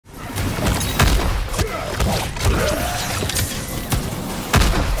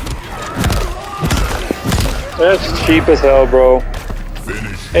That's cheap as hell, bro.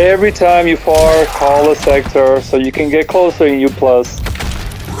 Every time you far, call a sector so you can get closer in U+.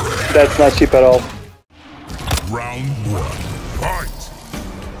 That's not cheap at all. Round one, fight!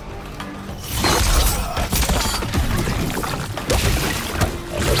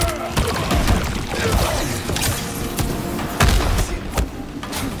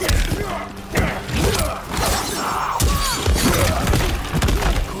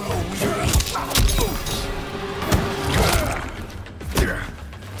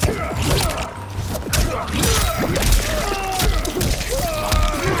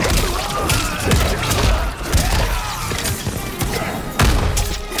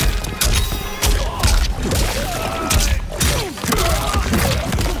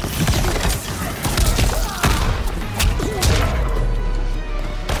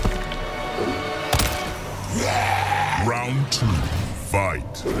 Round two,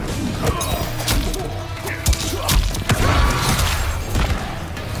 fight!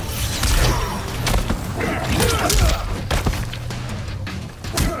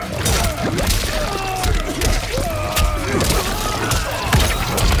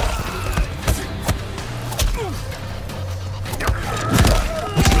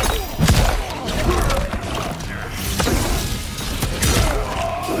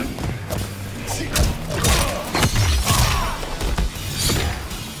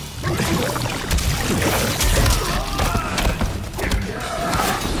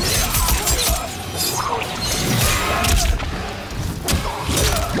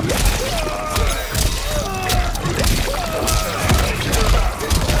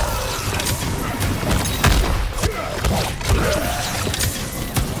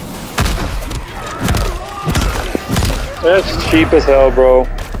 That's cheap as hell, bro.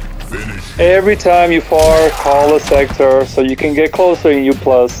 Every time you far, call a sector so you can get closer in U+.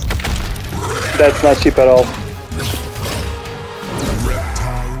 That's not cheap at all.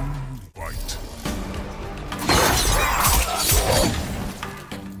 Reptile, fight!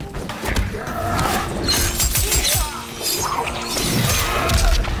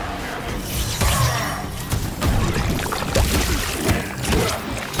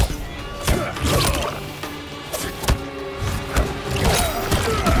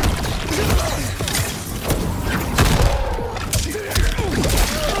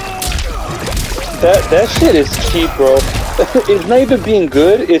 That shit is cheap, bro. It's not even being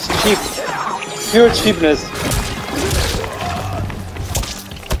good, it's cheap. Pure cheapness.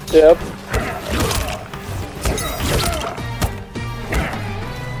 Yep.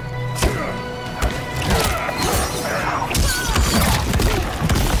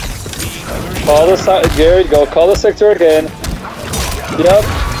 Call the Garrett, go call the sector again. Yep.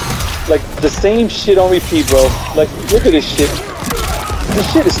 Like the same shit on repeat, bro. Like, look at this shit.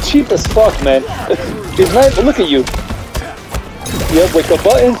 This shit is cheap as fuck, man. It's not. Look at you. Yep, wake up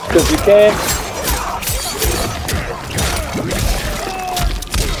buttons because you can.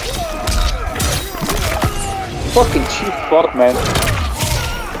 Fucking cheap fuck, man.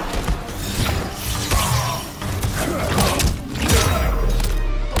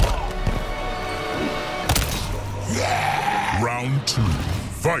 Round two,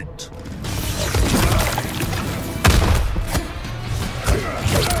 fight!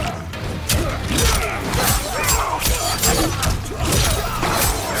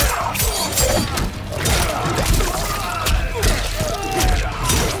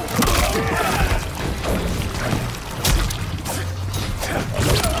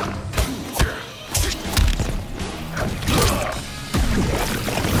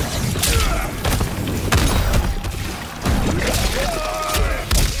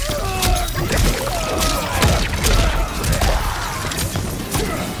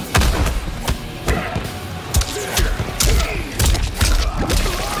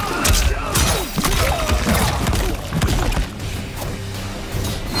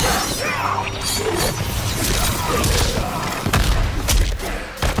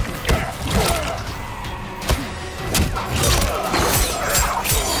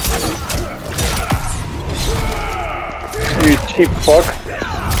 You cheap fuck.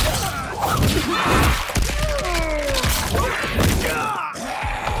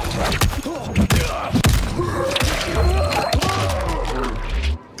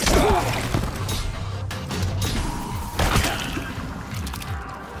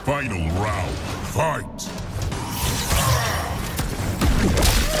 Final round, fight!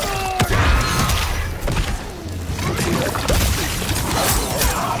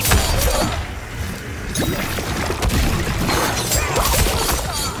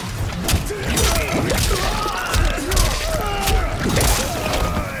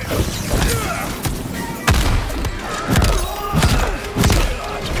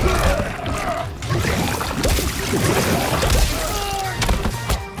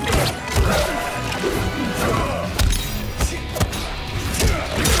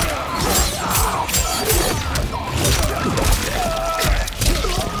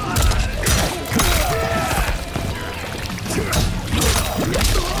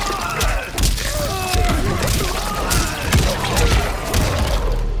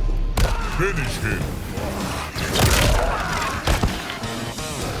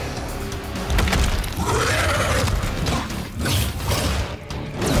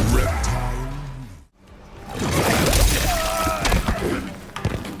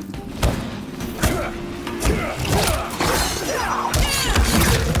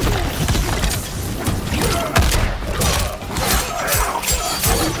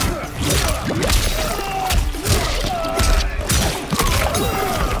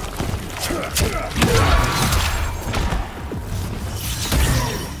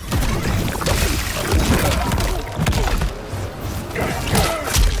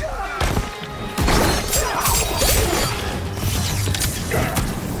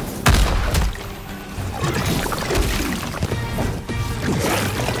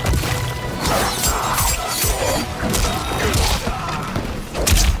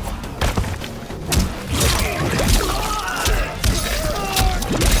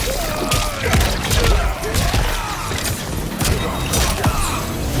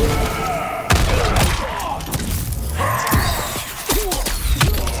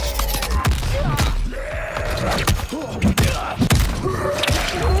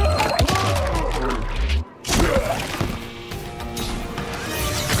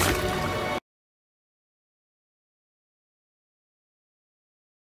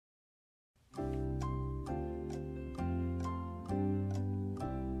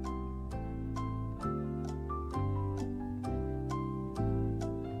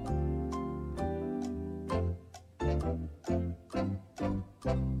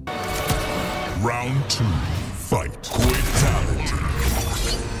 Round 2. Fight. Fatality.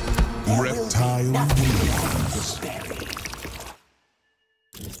 Reptile wins.